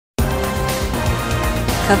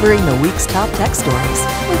covering the week's top tech stories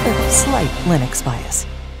with a slight Linux bias.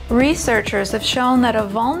 Researchers have shown that a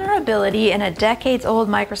vulnerability in a decades-old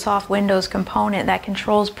Microsoft Windows component that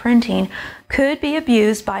controls printing could be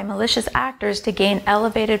abused by malicious actors to gain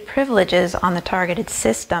elevated privileges on the targeted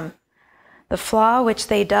system. The flaw, which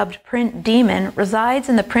they dubbed Print Demon, resides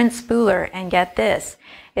in the print spooler, and get this,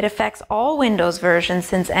 it affects all Windows versions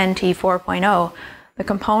since NT 4.0. The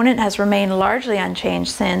component has remained largely unchanged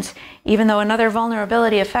since, even though another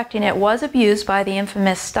vulnerability affecting it was abused by the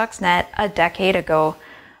infamous Stuxnet a decade ago.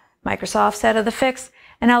 Microsoft said of the fix,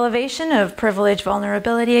 an elevation of privilege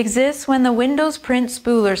vulnerability exists when the Windows Print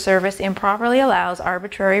Spooler service improperly allows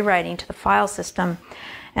arbitrary writing to the file system.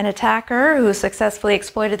 An attacker who successfully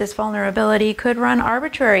exploited this vulnerability could run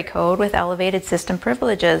arbitrary code with elevated system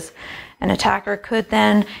privileges. An attacker could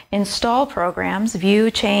then install programs, view,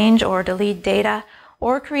 change, or delete data,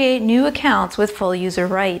 or create new accounts with full user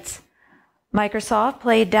rights. Microsoft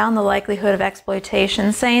played down the likelihood of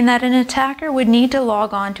exploitation, saying that an attacker would need to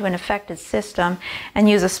log on to an affected system and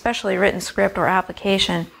use a specially written script or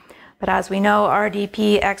application. But as we know,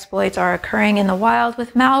 RDP exploits are occurring in the wild,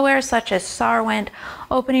 with malware such as Sarwent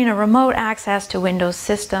opening a remote access to Windows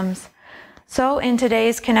systems. So in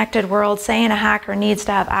today's connected world, saying a hacker needs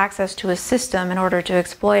to have access to a system in order to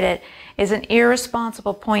exploit it is an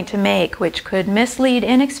irresponsible point to make, which could mislead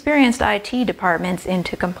inexperienced IT departments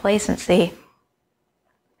into complacency.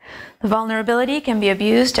 The vulnerability can be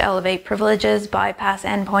abused to elevate privileges, bypass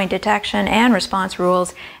endpoint detection and response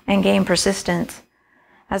rules, and gain persistence.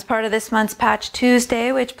 As part of this month's Patch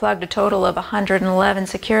Tuesday, which plugged a total of 111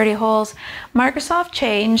 security holes, Microsoft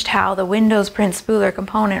changed how the Windows Print Spooler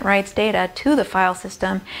component writes data to the file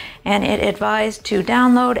system, and it advised to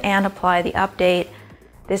download and apply the update.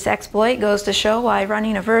 This exploit goes to show why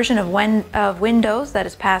running a version of Windows that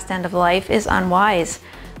is past end of life is unwise.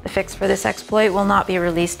 The fix for this exploit will not be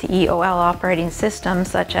released to EOL operating systems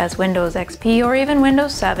such as Windows XP or even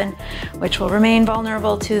Windows 7, which will remain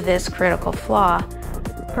vulnerable to this critical flaw.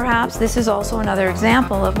 Perhaps this is also another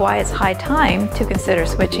example of why it's high time to consider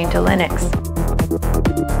switching to Linux.